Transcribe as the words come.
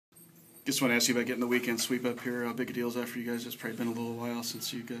Just want to ask you about getting the weekend sweep up here. How big a deal is that for you guys? It's probably been a little while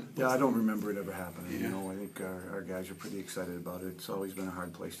since you got. Yeah, I don't remember it ever happening. Yeah. You know, I think our guys are pretty excited about it. It's always been a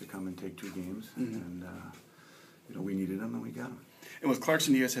hard place to come and take 2 games, and you know, we needed them and we got them. And with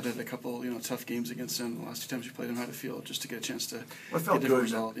Clarkson, you guys had a couple, tough games against them the last 2 times you played them. How did it feel just to get a chance to Well, it felt get a good.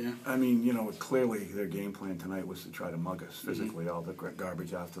 result? Yeah. I mean, you know, clearly their game plan tonight was to try to mug us physically, all the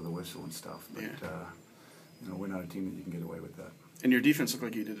garbage after the whistle and stuff. But you know, we're not a team that you can get away with that. And your defense looked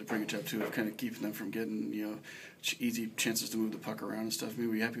like you did a pretty good job too of kind of keeping them from getting easy chances to move the puck around and stuff. I mean,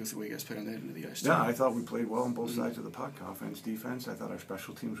 were you happy with the way you guys played on that end of the ice? Yeah, I thought we played well on both sides of the puck, offense, defense. I thought our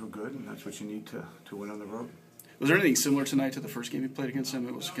special teams were good, and that's what you need to win on the road. Was there anything similar tonight to the first game you played against them?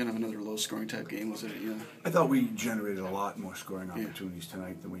 It was kind of another low-scoring type game, was it? Yeah. I thought we generated a lot more scoring opportunities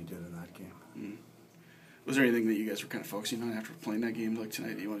tonight than we did in that game. Was there anything that you guys were kind of focusing on after playing that game like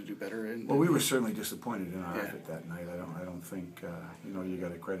tonight that you wanted to do better? Well, we were certainly disappointed in our effort that night. I don't think you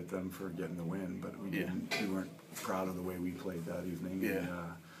got to credit them for getting the win, but we weren't proud of the way we played that evening. Yeah. And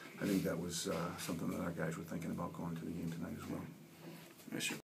I think that was something that our guys were thinking about going to the game tonight as well.